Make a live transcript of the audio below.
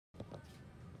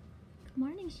Good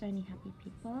morning, shiny, happy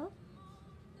people.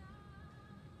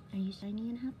 Are you shiny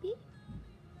and happy?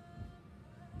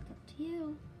 It's up to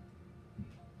you.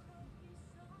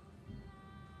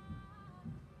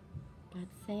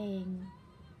 God's saying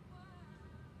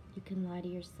you can lie to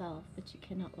yourself, but you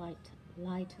cannot lie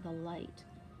to the light.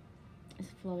 Is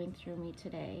flowing through me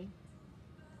today.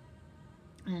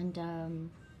 And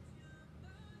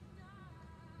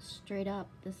straight up,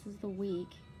 this is the week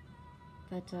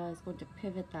that is going to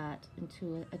pivot that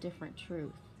into a different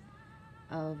truth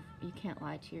of you can't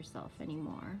lie to yourself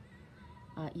anymore.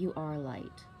 You are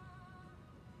light.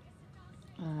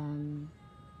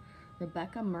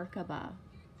 Rebecca Merkaba,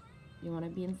 you want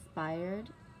to be inspired,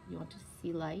 you want to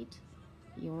see light,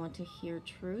 you want to hear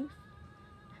truth.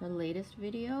 Her latest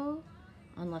video,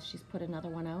 unless she's put another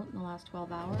one out in the last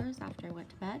 12 hours after I went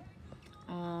to bed,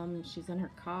 she's in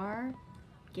her car,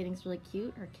 getting's really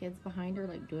cute, her kids behind her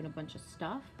like doing a bunch of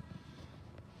stuff.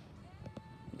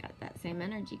 Got that same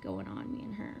energy going on, me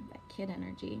and her, that kid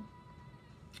energy.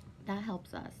 That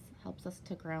helps us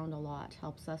to ground a lot,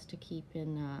 helps us to keep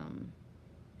in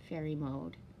fairy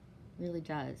mode, really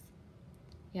does.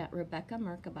 Yeah, Rebecca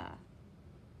Merkaba,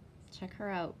 check her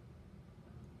out.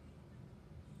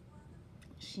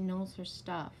 She knows her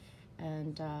stuff,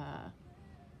 and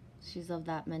she's of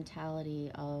that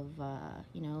mentality of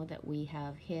you know, that we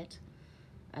have hit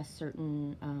a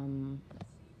certain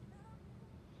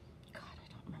God, I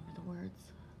don't remember the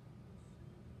words.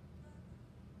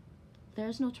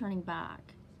 There's no turning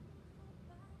back.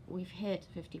 We've hit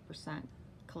 50%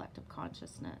 collective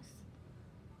consciousness,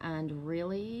 and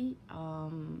really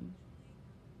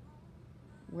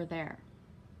we're there.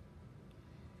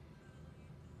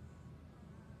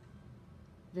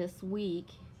 This week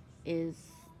is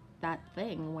that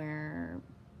thing where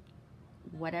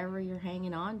whatever you're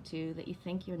hanging on to that you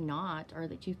think you're not, or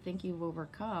that you think you've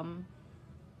overcome,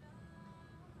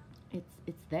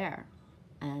 it's there,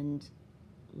 and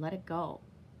let it go.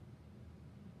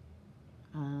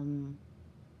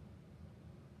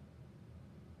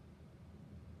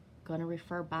 Gonna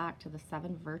refer back to the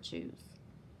 7 virtues.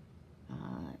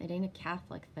 It ain't a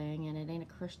Catholic thing, and it ain't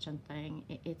a Christian thing.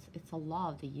 It's a law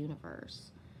of the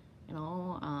universe. You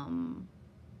know,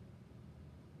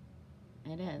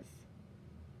 it is.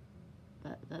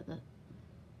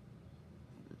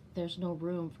 There's no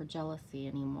room for jealousy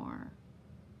anymore.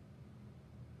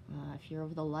 If you're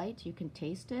of the light, you can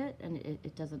taste it, and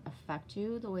it doesn't affect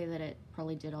you the way that it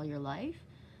probably did all your life,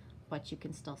 but you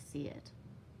can still see it.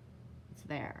 It's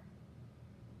there.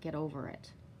 Get over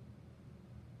it.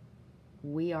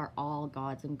 We are all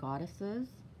gods and goddesses,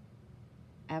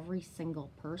 every single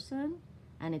person,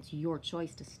 and it's your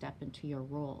choice to step into your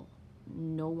role.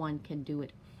 No one can do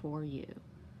it for you.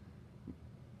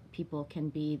 People can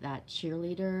be that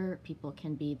cheerleader, people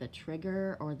can be the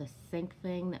trigger or the sync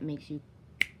thing that makes you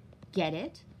get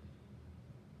it,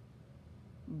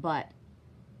 but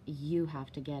you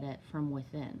have to get it from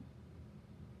within.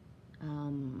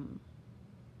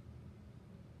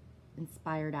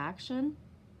 Inspired action,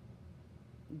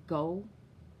 go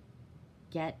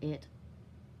get it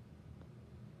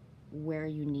where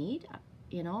you need,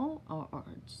 you know, or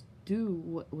just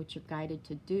do what you're guided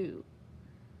to do.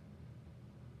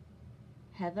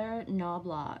 Heather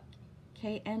Knobloch,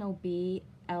 Knoblock.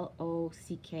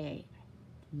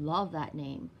 Love that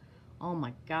name. Oh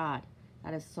my God,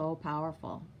 that is so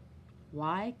powerful.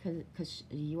 Why? Because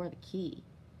you are the key.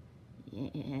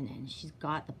 And she's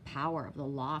got the power of the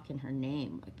lock in her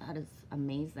name. Like, that is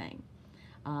amazing.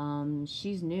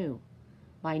 She's new.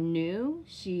 By new,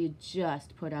 she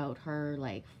just put out her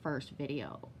like first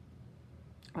video.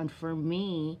 And for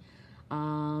me,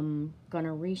 gonna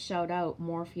re-shout out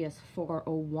Morpheus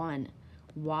 401.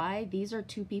 Why? These are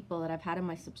 2 people that I've had in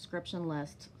my subscription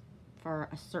list for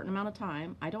a certain amount of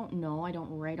time. I don't know, I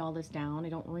don't write all this down, I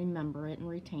don't remember it and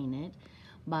retain it,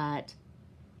 but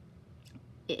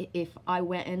if I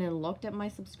went in and looked at my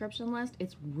subscription list,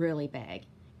 it's really big,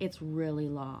 it's really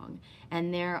long,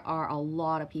 and there are a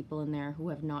lot of people in there who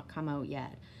have not come out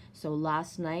yet. So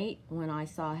last night when I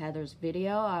saw Heather's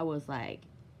video, I was like,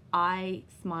 I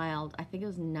smiled. I think it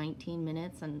was 19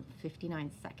 minutes and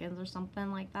 59 seconds or something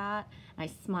like that. I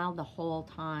smiled the whole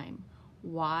time.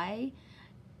 Why?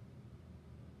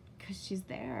 Because she's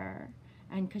there,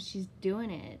 and because she's doing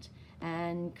it,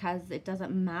 and because it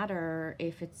doesn't matter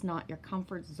if it's not your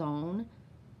comfort zone.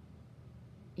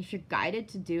 If you're guided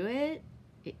to do it,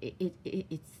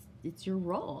 it's your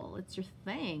role, it's your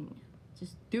thing.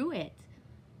 Just do it.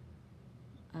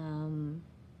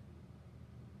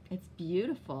 It's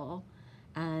beautiful,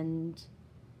 and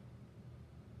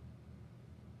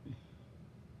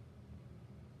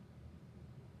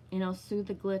You know, Sue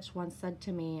the Glitch once said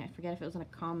to me, I forget if it was in a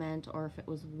comment or if it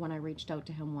was when I reached out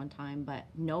to him one time, but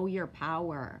know your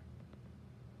power.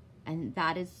 And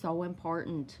that is so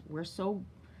important.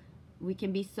 We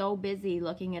can be so busy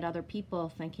looking at other people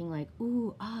thinking like,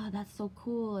 ooh, that's so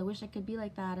cool. I wish I could be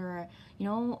like that. Or, you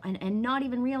know, and not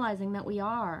even realizing that we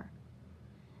are.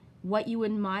 What you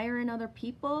admire in other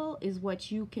people is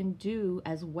what you can do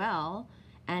as well,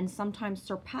 and sometimes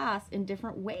surpass in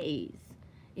different ways.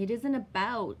 It isn't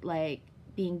about like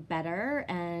being better,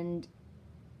 and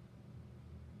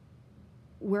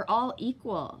we're all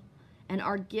equal, and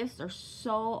our gifts are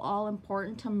so all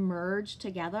important to merge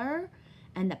together,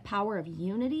 and the power of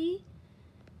unity.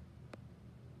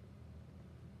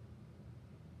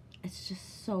 It's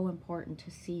just so important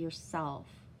to see yourself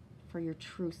for your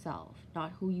true self,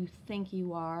 not who you think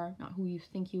you are, not who you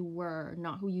think you were,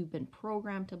 not who you've been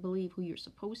programmed to believe who you're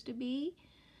supposed to be,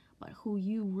 but who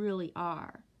you really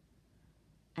are.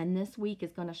 And this week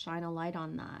is going to shine a light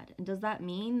on that. And does that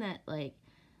mean that like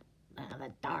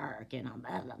the dark and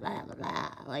blah blah blah blah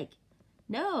blah? Like,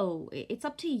 no, it's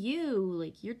up to you.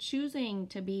 Like, you're choosing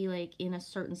to be like in a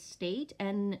certain state,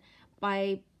 and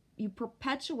you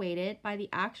perpetuate it by the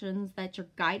actions that you're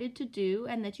guided to do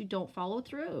and that you don't follow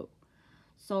through.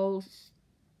 So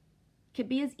could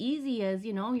be as easy as,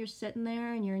 you know, you're sitting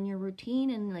there and you're in your routine,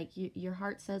 and like your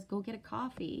heart says go get a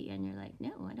coffee, and you're like,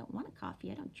 no, I don't want a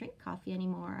coffee, I don't drink coffee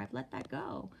anymore, I've let that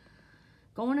go.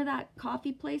 Going to that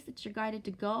coffee place that you're guided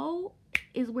to go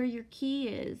is where your key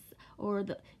is, or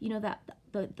the, you know, that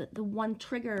the one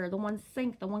trigger, the one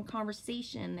sync, the one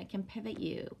conversation that can pivot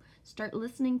you. Start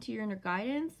listening to your inner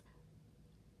guidance.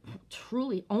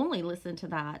 Truly only listen to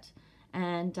that,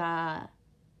 and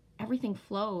everything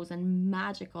flows in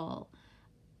magical,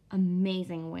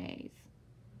 amazing ways.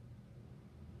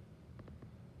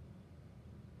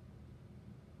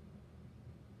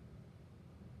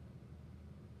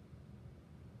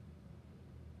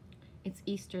 It's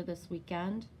Easter this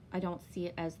weekend. I don't see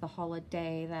it as the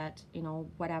holiday that, you know,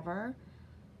 whatever.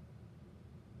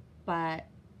 But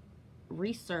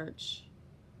research,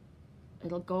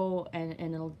 it'll go and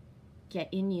it'll get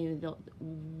in you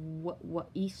what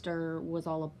Easter was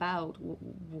all about,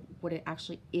 what it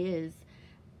actually is,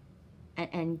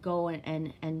 and go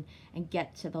and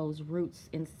get to those roots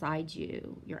inside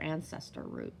you, your ancestor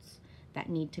roots that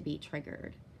need to be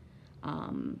triggered.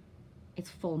 It's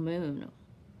full moon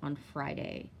on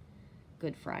Friday,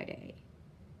 Good Friday,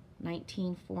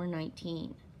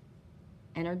 19/4/19.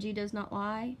 Energy does not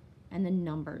lie, and the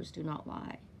numbers do not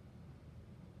lie.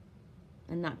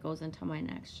 And that goes into my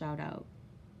next shout out.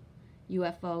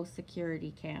 UFO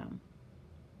security cam.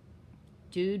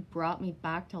 Dude brought me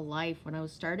back to life when I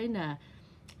was starting to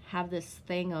have this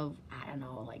thing of, I don't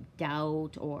know, like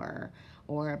doubt or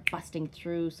busting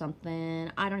through something.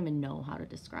 I don't even know how to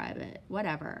describe it.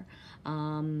 Whatever.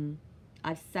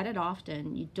 I've said it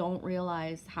often. You don't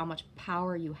realize how much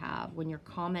power you have when you're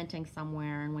commenting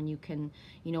somewhere, and when you can,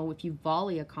 you know, if you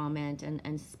volley a comment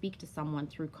and speak to someone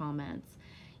through comments,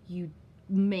 you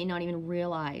may not even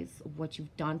realize what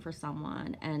you've done for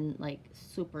someone. And like,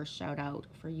 super shout out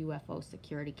for UFO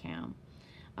security cam.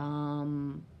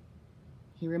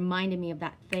 He reminded me of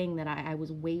that thing that I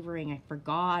was wavering, I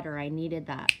forgot, or I needed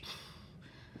that.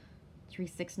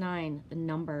 369, the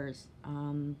numbers.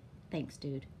 Thanks,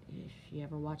 dude. If you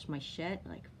ever watch my shit,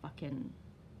 like, fucking,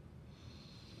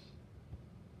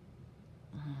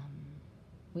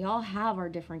 we all have our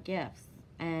different gifts,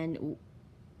 and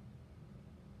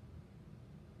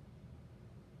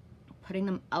putting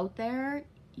them out there,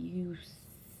 you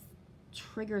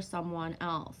trigger someone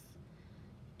else.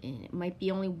 And it might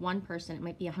be only one person, it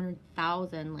might be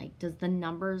 100,000. Like, does the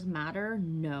numbers matter?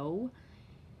 No.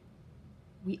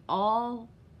 We all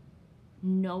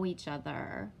know each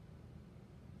other.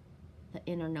 The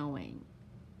inner knowing.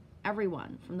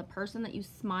 Everyone, from the person that you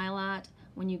smile at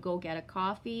when you go get a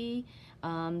coffee,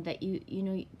 that you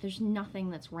know, there's nothing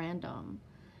that's random.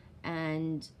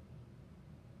 And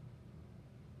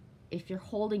if you're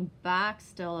holding back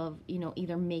still of, you know,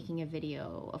 either making a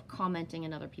video, of commenting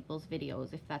in other people's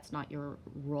videos, if that's not your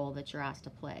role that you're asked to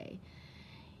play,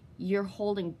 you're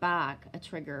holding back a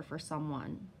trigger for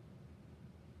someone.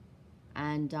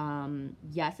 And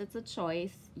yes, it's a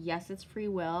choice. Yes, it's free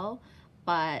will.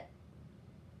 But,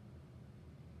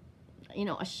 you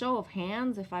know, a show of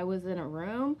hands, if I was in a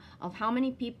room, of how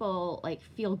many people like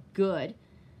feel good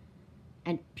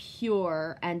and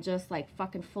pure and just like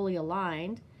fucking fully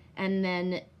aligned, and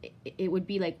then it would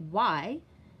be like, why?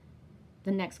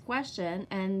 The next question,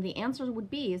 and the answer would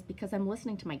be, is because I'm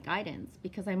listening to my guidance,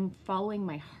 because I'm following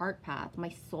my heart path, my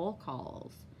soul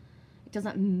calls. It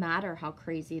doesn't matter how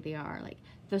crazy they are. Like,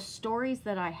 the stories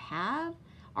that I have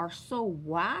are so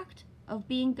whacked of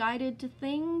being guided to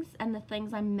things and the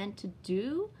things I'm meant to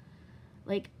do.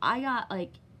 Like, I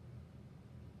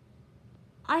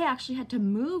actually had to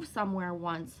move somewhere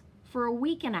once for a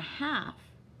week and a half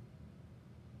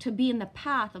to be in the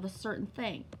path of a certain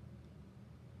thing.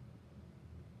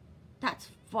 That's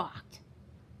fucked.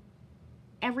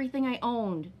 Everything I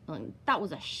owned, that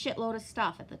was a shitload of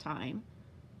stuff at the time.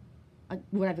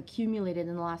 What I've accumulated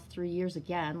in the last 3 years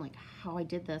again, like how I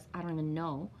did this, I don't even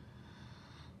know.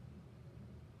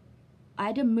 I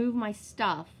had to move my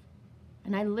stuff,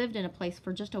 and I lived in a place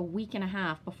for just a week and a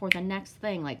half before the next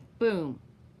thing, like, boom,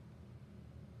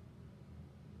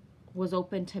 was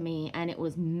open to me, and it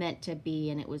was meant to be,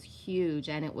 and it was huge,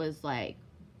 and it was like,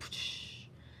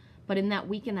 but in that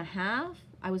week and a half,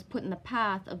 I was put in the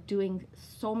path of doing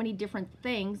so many different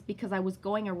things because I was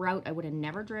going a route I would have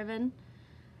never driven.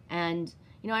 And,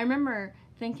 you know, I remember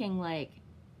thinking, like,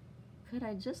 could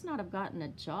I just not have gotten a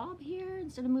job here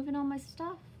instead of moving all my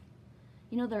stuff?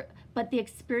 You know, but the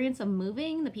experience of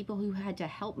moving, the people who had to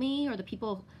help me, or the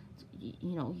people,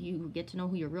 you know, you get to know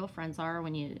who your real friends are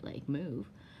when you, like,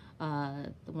 move.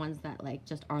 The ones that, like,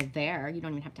 just are there, you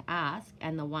don't even have to ask.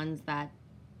 And the ones that,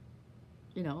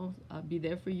 you know, I'll be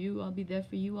there for you all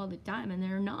the time, and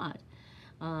they're not.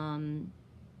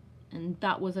 And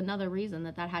that was another reason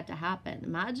that had to happen.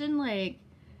 Imagine, like,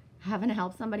 having to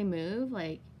help somebody move,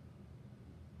 like,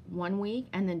 1 week,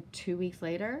 and then 2 weeks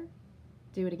later,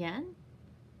 do it again.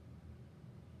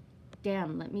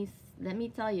 Damn, let me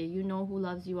tell you, you know who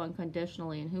loves you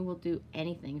unconditionally and who will do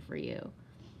anything for you.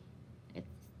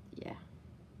 It's, yeah.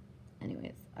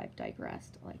 Anyways, I've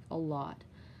digressed, like, a lot.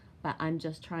 But I'm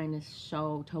just trying to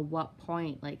show to what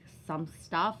point, like, some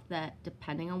stuff that,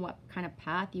 depending on what kind of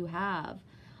path you have,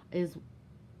 is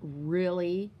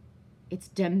really, it's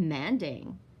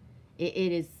demanding.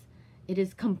 It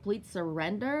is complete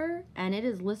surrender, and it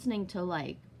is listening to,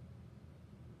 like,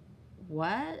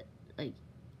 what? Like,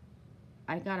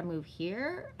 I gotta move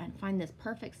here and find this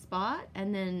perfect spot,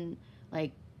 and then,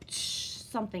 like,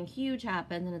 something huge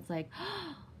happens, and it's like,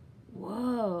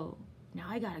 whoa, now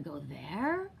I gotta go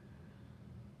there?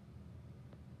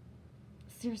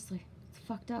 Seriously, it's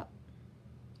fucked up.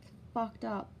 It's fucked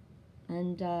up.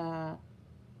 And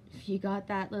if you got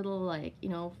that little, like, you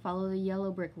know, follow the yellow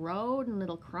brick road and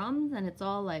little crumbs, and it's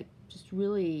all, like, just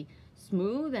really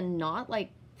smooth and not,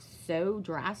 like, so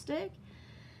drastic,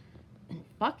 and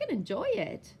fucking enjoy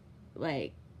it.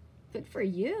 Like, good for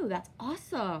you. That's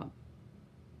awesome.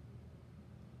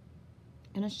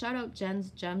 And a shout out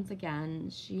Jen's Gems again.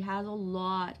 She has a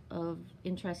lot of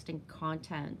interesting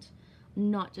content.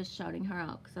 Not just shouting her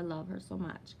out because I love her so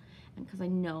much, and because I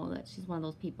know that she's one of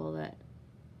those people that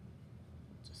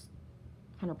just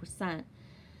 100%.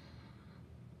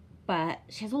 But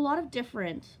she has a lot of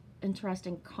different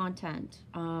interesting content,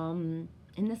 in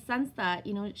the sense that,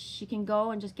 you know, she can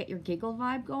go and just get your giggle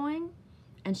vibe going,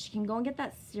 and she can go and get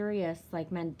that serious, like,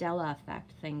 Mandela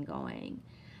effect thing going.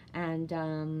 And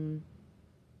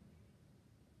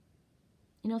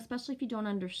you know, especially if you don't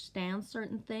understand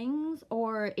certain things,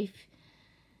 or if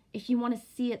you want to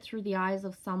see it through the eyes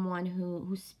of someone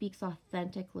who speaks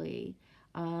authentically.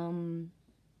 You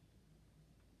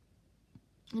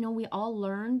know, we all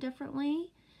learn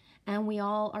differently, and we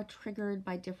all are triggered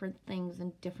by different things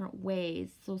in different ways.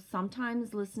 So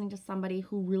sometimes listening to somebody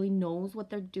who really knows what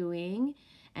they're doing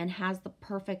and has the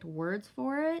perfect words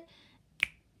for it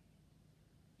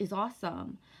is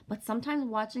awesome. But sometimes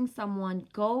watching someone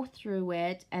go through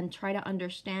it and try to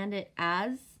understand it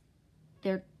as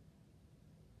they're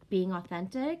being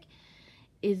authentic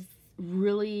is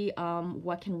really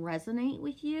what can resonate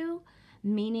with you.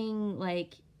 Meaning,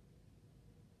 like,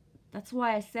 that's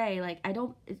why I say, like,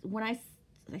 when I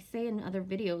say in other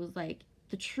videos, like,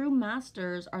 the true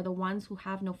masters are the ones who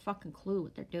have no fucking clue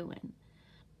what they're doing.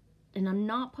 And I'm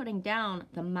not putting down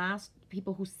the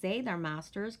people who say they're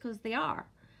masters, because they are.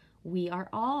 We are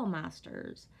all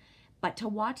masters. But to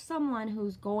watch someone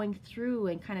who's going through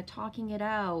and kind of talking it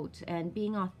out and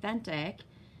being authentic,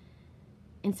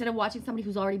 instead of watching somebody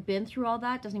who's already been through all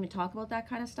that, doesn't even talk about that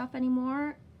kind of stuff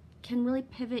anymore, can really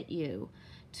pivot you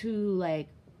to, like,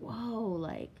 whoa,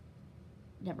 like,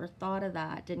 never thought of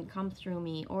that, didn't come through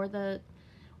me. Or they're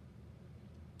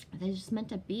just meant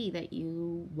to be that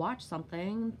you watch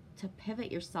something to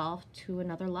pivot yourself to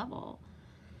another level.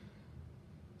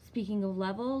 Speaking of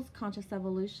levels, Conscious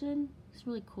Evolution, it's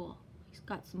really cool. He's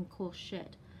got some cool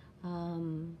shit.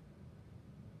 Enough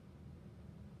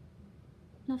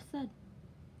said.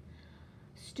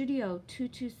 Studio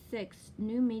 226,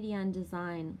 New Media and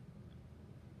Design.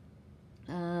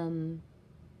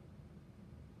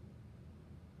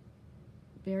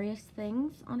 various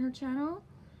things on her channel,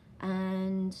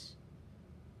 and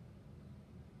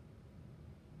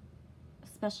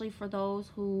especially for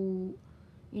those who,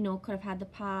 you know, could have had the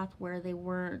path where they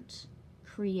weren't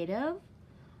creative.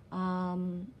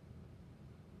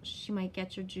 She might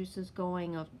get your juices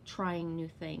going of trying new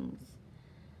things.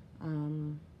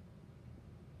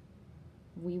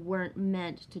 We weren't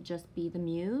meant to just be the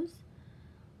muse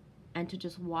and to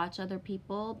just watch other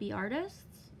people be artists.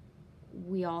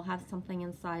 We all have something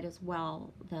inside as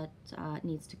well that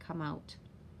needs to come out.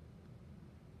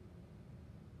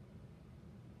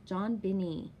 John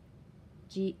Binney,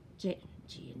 G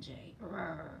and J.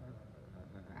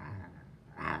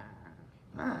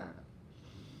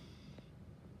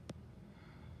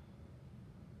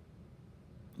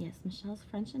 Yes, Michelle's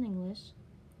French and English.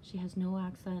 She has no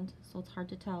accent, so it's hard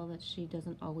to tell that she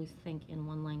doesn't always think in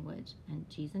one language. And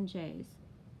G's and J's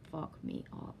fuck me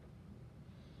up.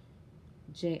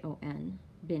 Jon,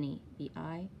 Binney,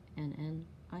 Binnnie.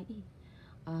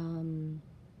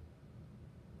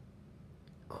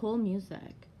 Cool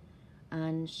music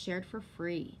and shared for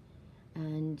free.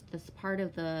 And this part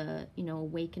of the, you know,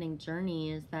 awakening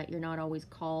journey is that you're not always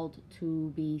called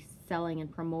to be selling and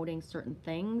promoting certain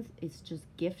things. It's just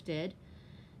gifted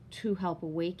to help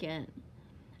awaken.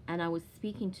 And I was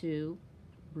speaking to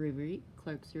Brewery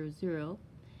Clark00,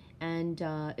 and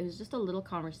it was just a little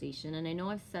conversation. And I know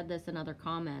I've said this in other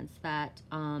comments that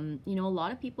you know, a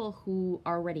lot of people who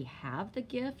already have the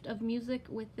gift of music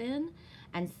within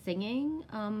and singing,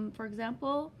 for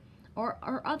example, or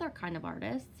other kind of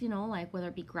artists, you know, like whether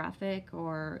it be graphic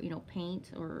or, you know,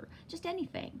 paint or just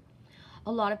anything.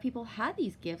 A lot of people had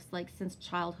these gifts like since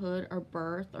childhood or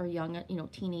birth or young, you know,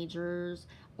 teenagers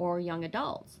or young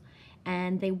adults,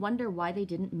 and they wonder why they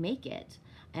didn't make it.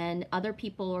 And other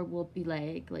people will be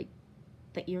like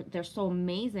that they're so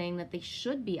amazing that they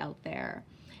should be out there.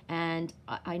 And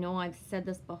I know I've said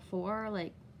this before,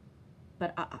 like,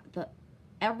 but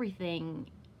everything,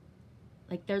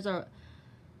 like there's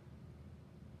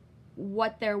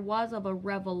what there was of a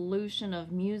revolution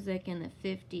of music in the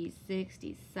 50s,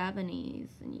 60s, 70s,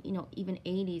 and, you know, even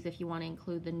 80s if you want to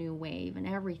include the new wave and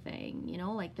everything, you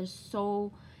know, like there's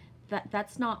so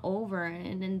that's not over,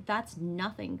 and that's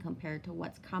nothing compared to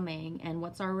what's coming and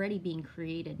what's already being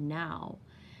created now,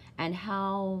 and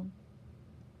how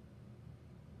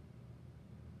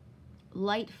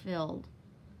light-filled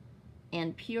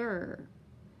and pure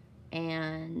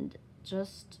and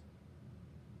just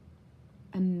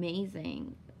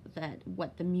amazing that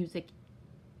what the music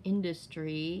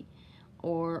industry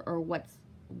or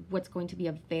what's going to be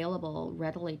available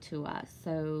readily to us.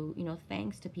 So, you know,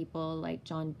 thanks to people like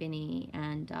John Binney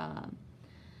and man,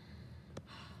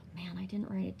 I didn't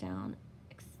write it down.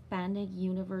 Expanded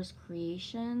Universe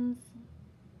Creations.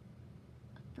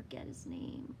 I forget his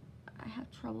name. I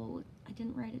have trouble with, I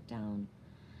didn't write it down.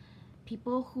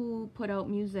 People who put out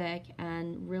music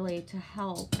and really to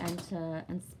help and to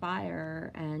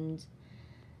inspire, and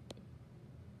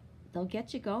they'll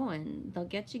get you going. They'll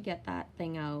get that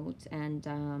thing out and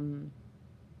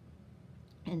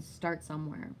start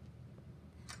somewhere.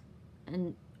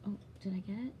 And oh, did I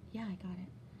get it? Yeah, I got it.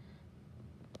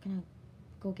 I'm gonna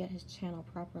go get his channel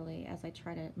properly as I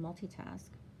try to multitask.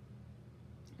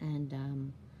 And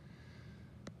I'm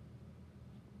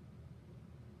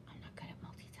not good at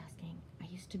multitasking. I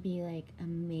used to be like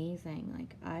amazing.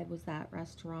 Like I was that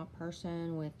restaurant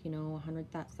person with, you know,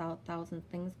 100,000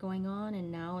 things going on,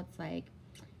 and now it's like,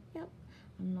 yep,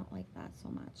 I'm not like that so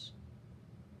much.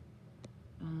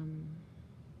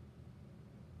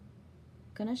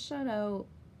 Gonna shout out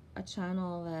a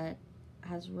channel that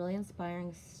has really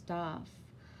inspiring stuff.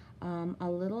 A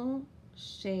Little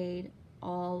Shade,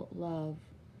 All Love.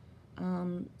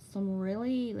 Some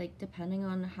really, like, depending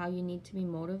on how you need to be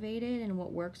motivated and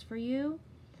what works for you.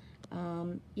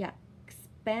 Yeah,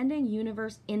 Expanding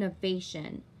Universe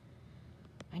Innovation.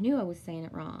 I knew I was saying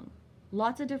it wrong.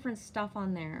 Lots of different stuff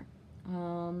on there.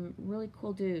 Really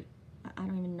cool dude. I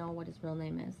don't even know what his real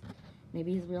name is.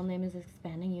 Maybe his real name is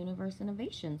Expanding Universe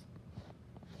Innovations.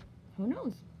 Who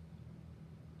knows?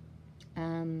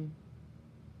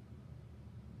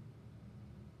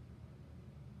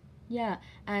 Yeah,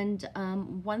 and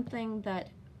one thing that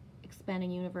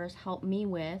Expanding Universe helped me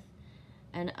with,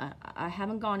 and I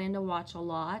haven't gone in to watch a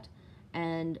lot,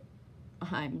 and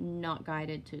I'm not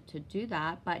guided to do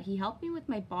that, but he helped me with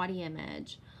my body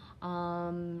image.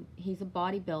 He's a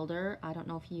bodybuilder. I don't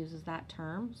know if he uses that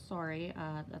term. Sorry,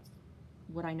 that's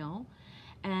what I know.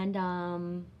 And,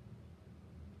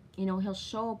 you know, he'll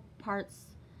show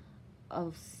parts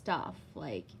of stuff,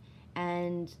 like,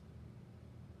 and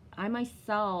I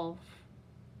myself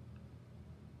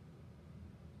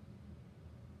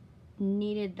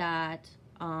needed that,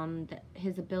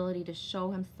 his ability to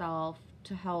show himself,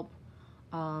 to help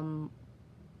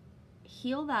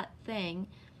heal that thing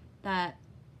that,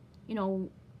 you know,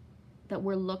 that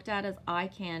we're looked at as eye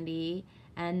candy.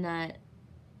 And that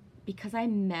because I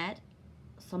met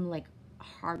some like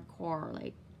hardcore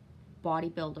like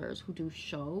bodybuilders who do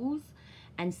shows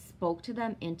and spoke to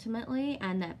them intimately,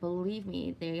 and that, believe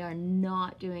me, they are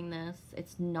not doing this.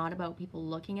 It's not about people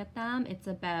looking at them. It's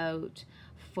about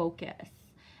focus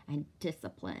and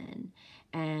discipline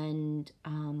and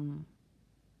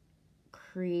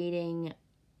creating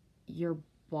your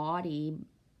body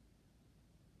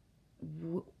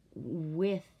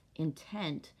with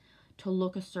intent to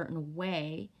look a certain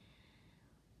way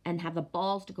and have the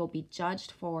balls to go be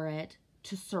judged for it,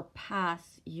 to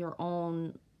surpass your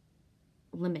own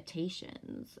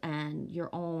limitations and your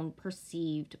own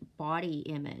perceived body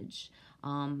image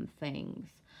things.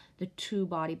 The two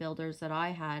bodybuilders that I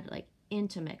had like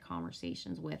intimate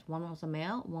conversations with, one was a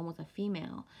male, one was a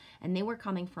female, and they were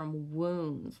coming from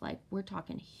wounds, like we're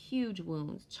talking huge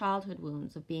wounds, childhood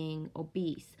wounds of being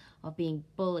obese, of being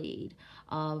bullied,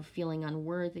 of feeling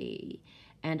unworthy,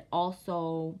 and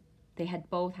also they had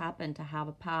both happened to have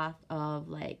a path of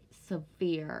like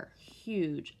severe,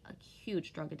 huge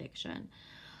drug addiction,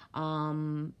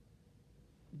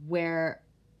 where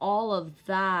all of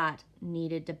that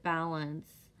needed to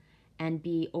balance and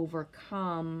be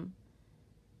overcome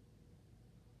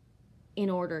in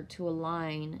order to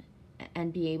align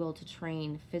and be able to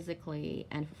train physically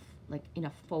and like in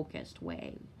a focused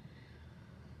way.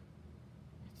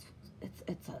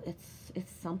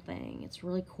 It's something. It's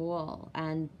really cool.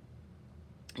 And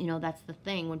you know, that's the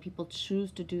thing, when people choose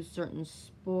to do certain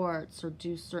sports or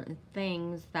do certain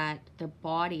things, that their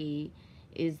body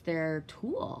is their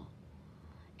tool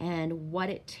and what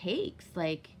it takes,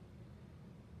 like,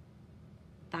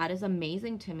 that is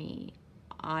amazing to me.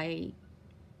 I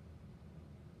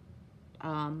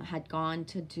had gone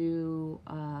to do,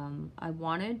 I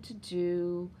wanted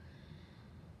to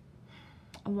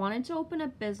open a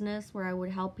business where I would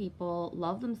help people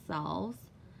love themselves,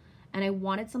 and I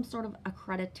wanted some sort of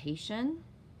accreditation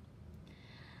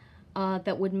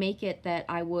that would make it that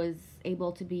I was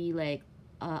able to be like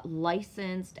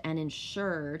licensed and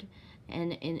insured,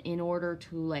 and in order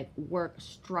to like work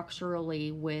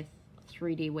structurally with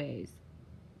 3D waves.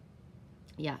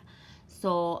 Yeah.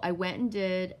 So I went and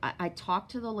did, I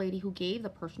talked to the lady who gave the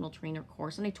personal trainer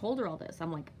course, and I told her all this.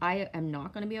 I'm like, I am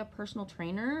not going to be a personal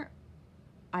trainer.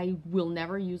 I will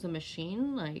never use a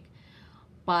machine. Like,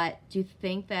 but do you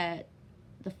think that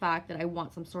the fact that I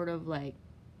want some sort of like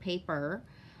paper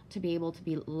to be able to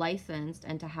be licensed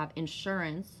and to have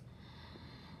insurance,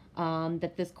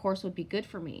 that this course would be good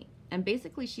for me? And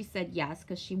basically she said yes,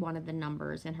 because she wanted the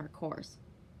numbers in her course.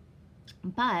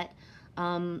 But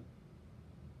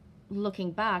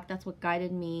looking back, that's what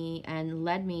guided me and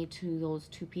led me to those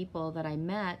two people that I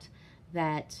met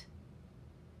that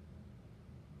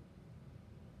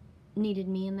needed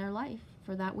me in their life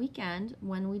for that weekend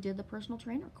when we did the personal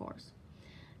trainer course.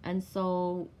 And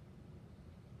so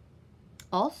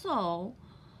also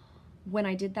when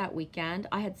I did that weekend,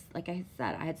 I had, like I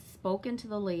said, I had spoken to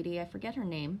the lady, I forget her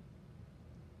name,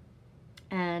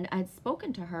 and I had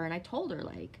spoken to her and I told her,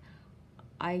 like,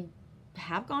 I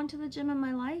have gone to the gym in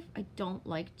my life. I don't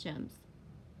like gyms.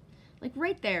 Like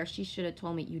right there, she should have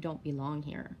told me, you don't belong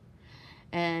here.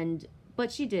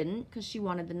 But she didn't, because she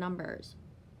wanted the numbers.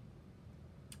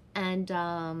 And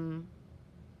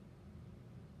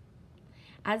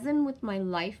as in with my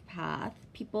life path,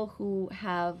 people who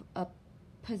have a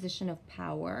position of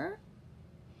power,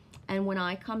 and when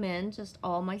I come in just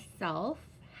all myself,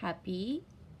 happy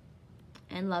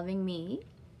and loving me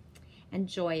and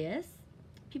joyous,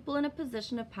 people in a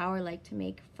position of power like to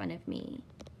make fun of me.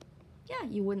 Yeah,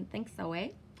 you wouldn't think so, eh?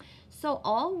 So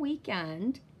all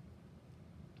weekend,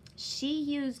 she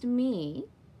used me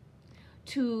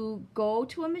to go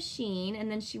to a machine,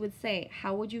 and then she would say,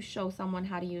 how would you show someone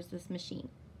how to use this machine?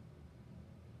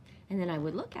 And then I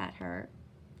would look at her,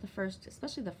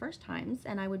 especially the first times,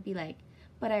 and I would be like,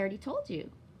 but I already told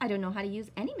you, I don't know how to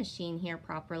use any machine here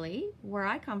properly. Where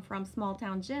I come from, small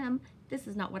town gym, this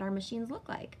is not what our machines look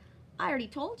like. I already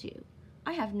told you.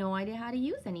 I have no idea how to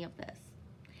use any of this.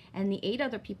 And the 8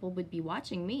 other people would be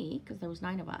watching me, because there was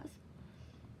 9 of us.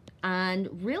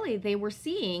 And really, they were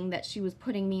seeing that she was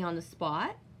putting me on the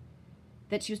spot,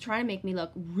 that she was trying to make me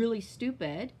look really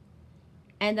stupid,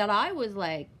 and that I was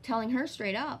like telling her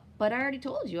straight up, but I already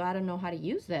told you I don't know how to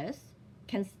use this.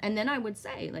 And then I would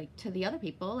say, like, to the other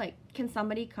people, like, can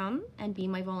somebody come and be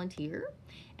my volunteer?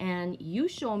 And you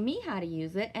show me how to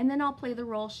use it, and then I'll play the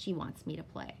role she wants me to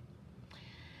play.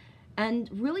 and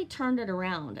really turned it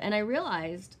around. And I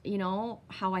realized, you know,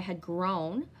 how I had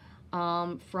grown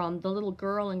from the little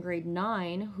girl in grade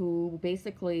 9 who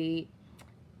basically,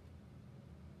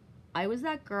 I was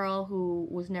that girl who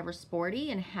was never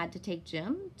sporty and had to take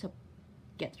gym to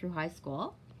get through high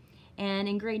school. And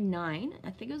in grade 9, I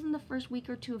think it was in the first week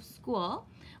or two of school,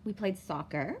 we played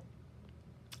soccer.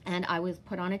 And I was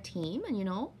put on a team, and, you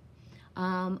know,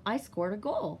 I scored a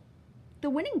goal, the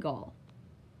winning goal,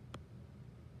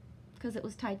 because it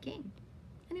was tied game.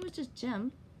 And it was just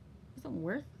gym. It wasn't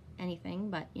worth anything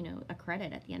but, you know, a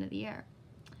credit at the end of the year.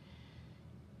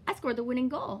 I scored the winning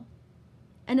goal.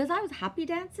 And as I was happy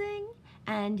dancing,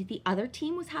 and the other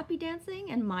team was happy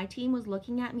dancing, and my team was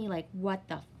looking at me like, what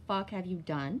the fuck have you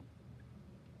done?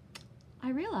 I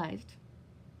realized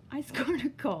I scored a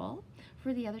goal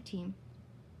for the other team.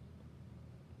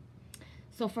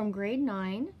 So from grade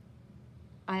 9,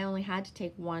 I only had to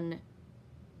take one,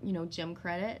 you know, gym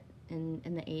credit in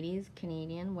the 80s,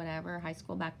 Canadian, whatever, high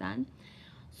school back then.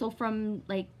 So from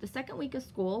like the second week of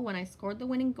school, when I scored the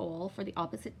winning goal for the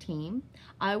opposite team,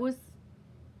 I was,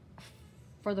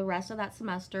 for the rest of that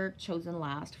semester, chosen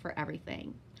last for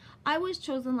everything. I was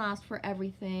chosen last for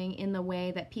everything in the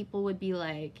way that people would be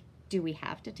like, do we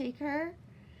have to take her?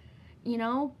 You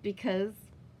know, because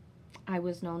I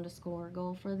was known to score a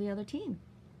goal for the other team.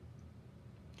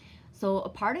 So a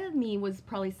part of me was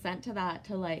probably sent to that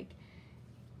to, like,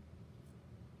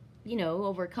 you know,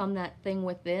 overcome that thing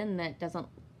within that doesn't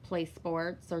play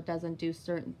sports or doesn't do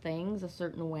certain things a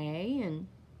certain way.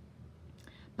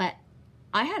 But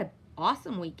I had an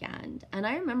awesome weekend, and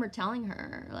I remember telling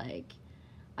her, like,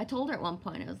 I told her at one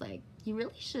point, I was like, you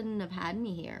really shouldn't have had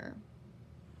me here.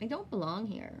 I don't belong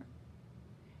here.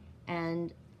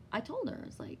 And I told her,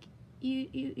 it's like,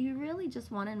 you really just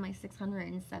wanted my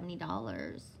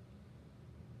 $670.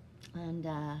 And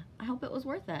I hope it was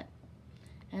worth it.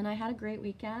 And I had a great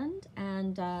weekend.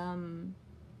 And,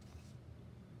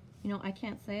 you know, I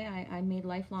can't say I made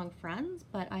lifelong friends,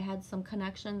 but I had some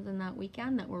connections in that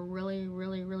weekend that were really,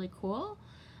 really, really cool.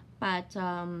 But,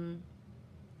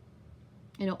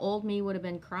 you know, old me would have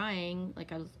been crying,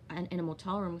 like I was in a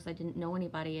motel room because I didn't know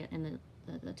anybody in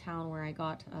the town where I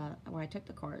took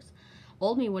the course.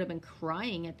 Old me would have been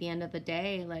crying at the end of the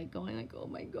day, like going like, oh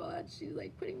my God, she's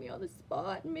like putting me on the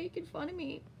spot and making fun of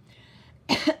me.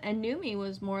 And new me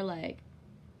was more like,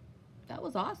 that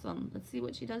was awesome. Let's see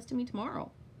what she does to me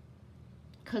tomorrow.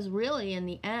 Because really, in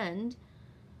the end,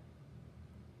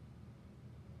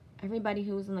 everybody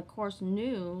who was in the course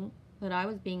knew that I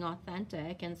was being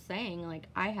authentic and saying, like,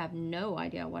 I have no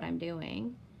idea what I'm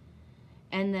doing.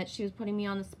 And that she was putting me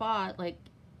on the spot, like,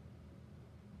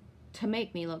 to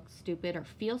make me look stupid or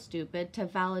feel stupid, to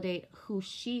validate who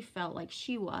she felt like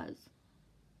she was.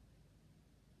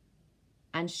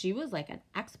 And she was like an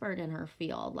expert in her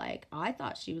field. Like, I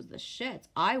thought she was the shits.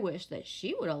 I wish that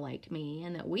she would have liked me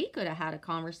and that we could have had a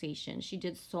conversation. She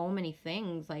did so many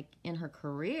things, like, in her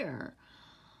career.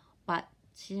 But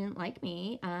she didn't like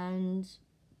me, and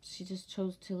she just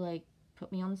chose to, like,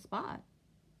 put me on the spot.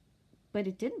 But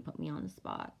it didn't put me on the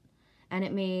spot. And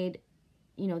it made,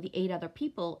 you know, the 8 other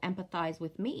people empathize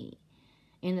with me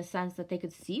in the sense that they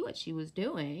could see what she was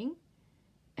doing.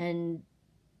 And,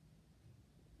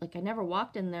 like, I never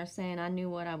walked in there saying I knew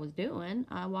what I was doing.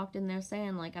 I walked in there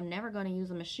saying, like, I'm never going to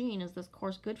use a machine. Is this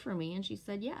course good for me? And she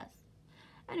said yes.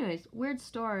 Anyways, weird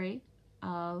story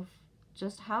of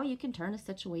just how you can turn a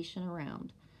situation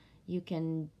around. You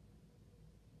can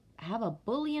have a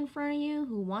bully in front of you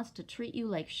who wants to treat you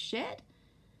like shit.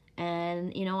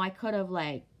 And, you know, I could have,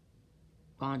 like,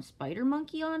 gone spider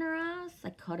monkey on her ass. I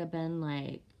could have been,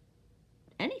 like,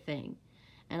 anything.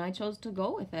 And I chose to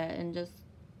go with it and just,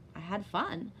 I had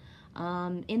fun.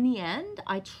 In the end,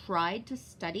 I tried to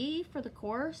study for the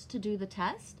course to do the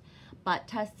test, but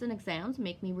tests and exams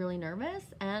make me really nervous,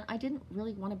 and I didn't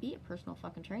really want to be a personal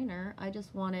fucking trainer. I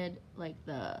just wanted, like,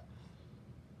 the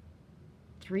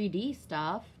 3D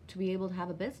stuff to be able to have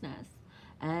a business.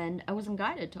 And I wasn't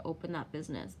guided to open that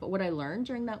business. But what I learned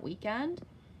during that weekend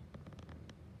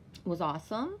was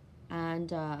awesome.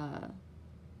 And,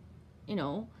 you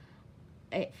know,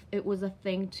 it was a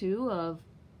thing, too, of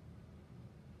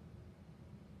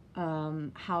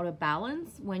how to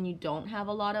balance when you don't have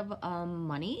a lot of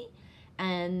money,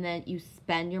 and that you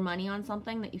spend your money on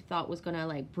something that you thought was going to,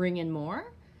 like, bring in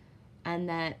more, and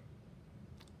that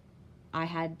I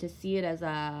had to see it as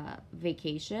a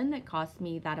vacation that cost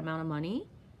me that amount of money,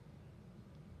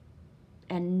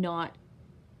 and not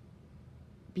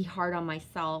be hard on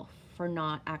myself for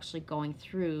not actually going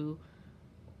through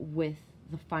with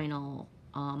the final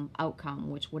outcome,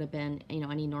 which would have been, you know,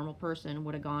 any normal person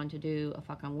would have gone to do a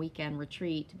fucking weekend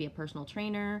retreat to be a personal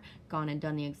trainer, gone and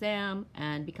done the exam,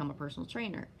 and become a personal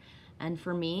trainer. And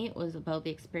for me, it was about the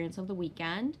experience of the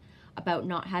weekend, about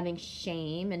not having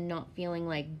shame and not feeling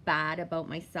like bad about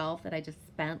myself that I just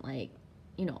spent like,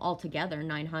 you know, altogether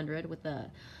 900 with the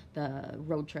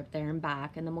road trip there and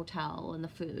back and the motel and the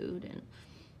food, and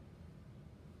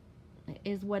it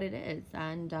is what it is.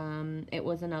 And it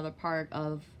was another part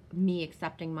of me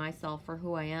accepting myself for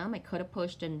who I am. I could have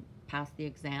pushed and passed the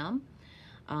exam,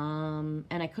 and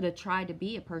I could have tried to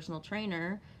be a personal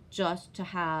trainer just to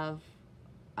have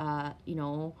you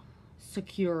know,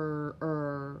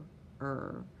 secure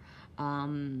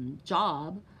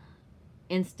job,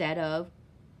 instead of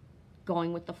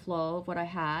going with the flow of what I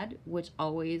had, which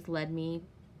always led me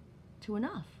to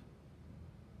enough.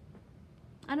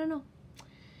 I don't know.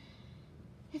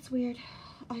 It's weird.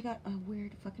 I got a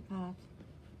weird fucking path.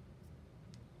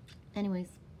 Anyways,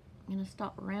 I'm gonna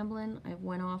stop rambling. I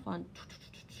went off on,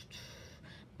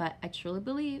 but I truly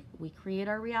believe we create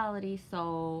our reality.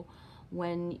 So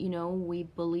when, you know, we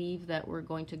believe that we're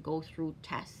going to go through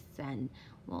tests, and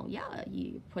well, yeah,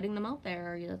 you're putting them out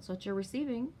there, that's what you're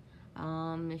receiving.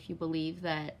 If you believe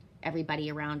that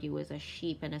everybody around you is a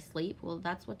sheep and asleep, well,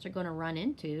 that's what you're going to run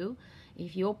into.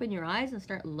 If you open your eyes and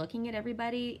start looking at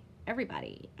everybody, I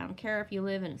don't care if you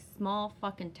live in a small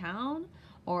fucking town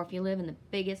or if you live in the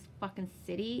biggest fucking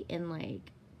city in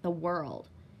like the world.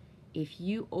 If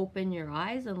you open your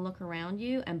eyes and look around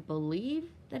you and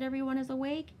believe that everyone is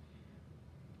awake,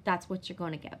 that's what you're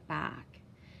going to get back.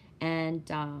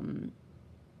 And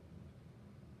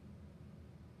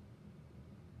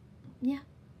yeah,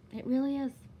 it really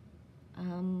is.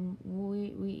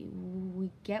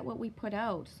 We get what we put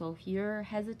out. So if you're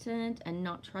hesitant and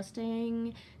not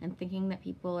trusting and thinking that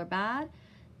people are bad,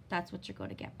 that's what you're going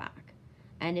to get back.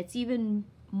 And it's even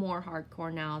more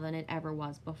hardcore now than it ever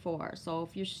was before. So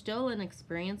if you're still in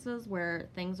experiences where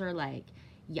things are like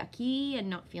yucky and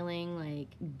not feeling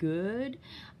like good,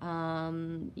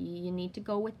 you need to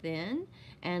go within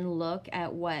and look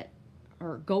at what,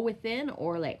 or go within,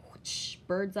 or like whoosh,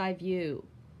 bird's eye view.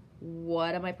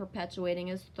 What am I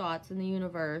perpetuating as thoughts in the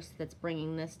universe that's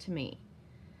bringing this to me?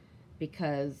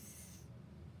 Because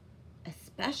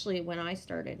especially when I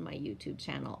started my YouTube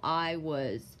channel, I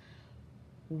was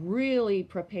really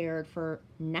prepared for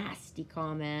nasty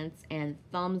comments and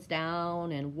thumbs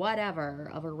down and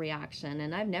whatever of a reaction,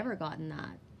 and I've never gotten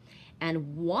that.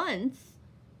 And once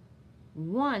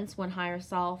when Higher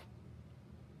Self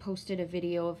posted a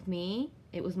video of me,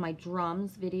 it was my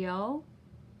drums video,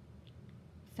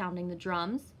 sounding the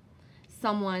drums,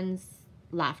 someone's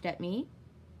laughed at me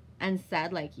and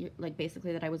said like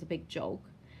basically that I was a big joke.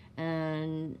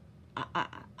 And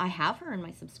I have her in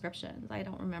my subscriptions. I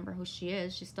don't remember who she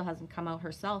is. She still hasn't come out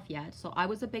herself yet. So I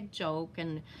was a big joke,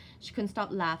 and she couldn't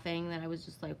stop laughing that I was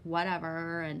just like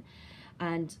whatever.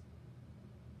 And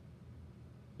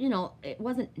you know, it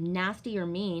wasn't nasty or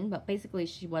mean, but basically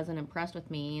she wasn't impressed with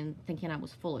me and thinking I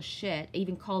was full of shit.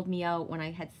 Even called me out when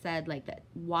I had said like that,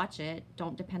 watch it,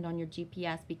 don't depend on your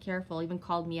GPS, be careful. Even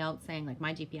called me out saying like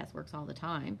my GPS works all the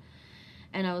time.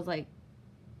 And I was like,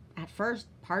 at first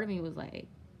part of me was like,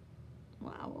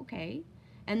 wow, okay.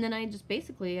 And then I just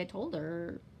basically, I told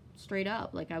her straight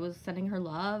up, like I was sending her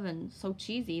love, and so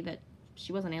cheesy that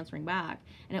she wasn't answering back.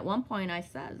 And at one point I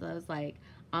was like,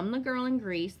 I'm the girl in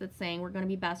Greece that's saying we're going to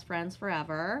be best friends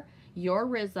forever. You're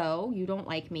Rizzo, you don't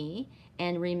like me.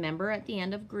 And remember, at the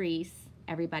end of Greece,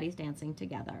 everybody's dancing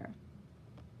together.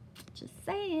 Just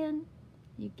saying,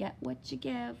 you get what you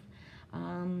give.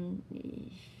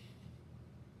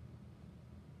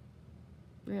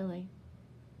 Really.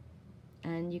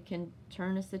 And you can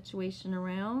turn a situation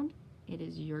around. It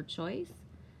is your choice.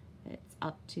 It's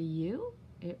up to you.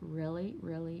 It really,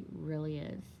 really, really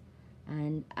is.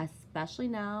 And especially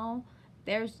now,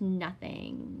 there's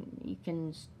nothing you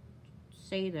can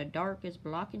say the dark is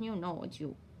blocking you. No, it's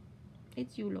you.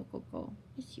 It's you, Lococo.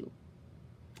 It's you.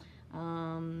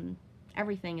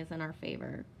 Everything is in our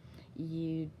favor.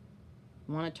 You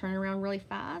want to turn around really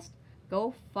fast?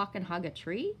 Go fucking hug a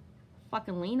tree.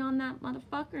 Fucking lean on that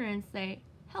motherfucker and say,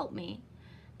 help me.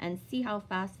 And see how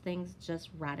fast things just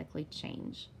radically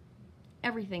change.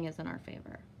 Everything is in our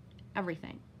favor.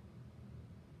 Everything.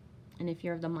 And if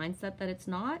you're of the mindset that it's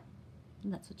not,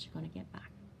 that's what you're going to get back.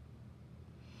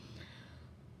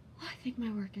 I think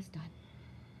my work is done.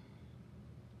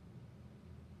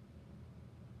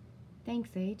 Thanks,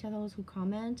 to those who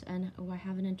comment and who I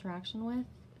have an interaction with.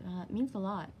 It means a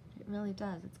lot. It really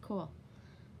does. It's cool.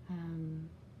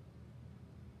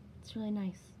 It's really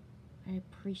nice. I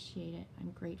appreciate it.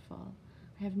 I'm grateful.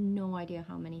 I have no idea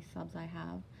how many subs I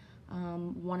have.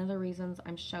 One of the reasons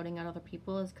I'm shouting at other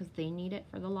people is because they need it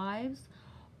for the lives.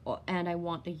 And I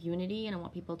want the unity, and I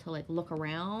want people to like look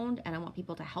around, and I want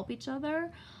people to help each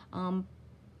other.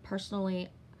 Personally,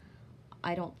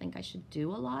 I don't think I should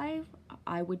do a live.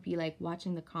 I would be like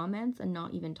watching the comments and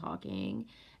not even talking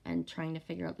and trying to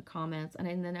figure out the comments.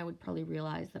 And then I would probably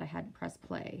realize that I hadn't pressed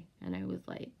play. And I was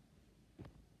like,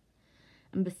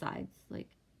 and besides, like,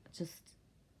 just,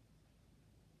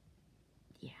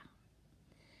 yeah.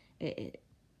 It's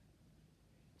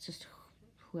just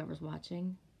whoever's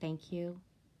watching, thank you.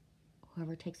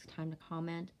 Whoever takes the time to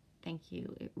comment, thank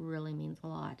you. It really means a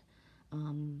lot.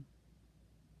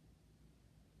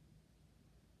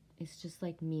 It's just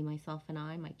like me, myself, and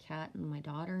I, my cat, and my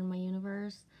daughter in my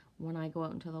universe. When I go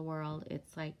out into the world,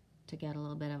 it's like to get a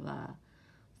little bit of a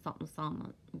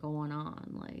something going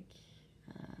on. Like,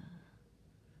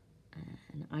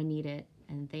 and I need it,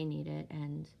 and they need it,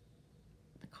 and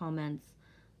the comments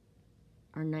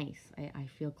are nice. I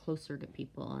feel closer to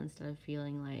people instead of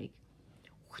feeling like,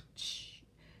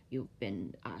 you've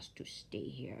been asked to stay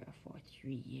here for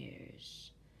 3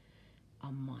 years,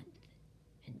 a month,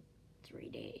 and 3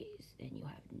 days, and you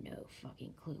have no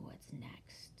fucking clue what's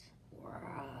next.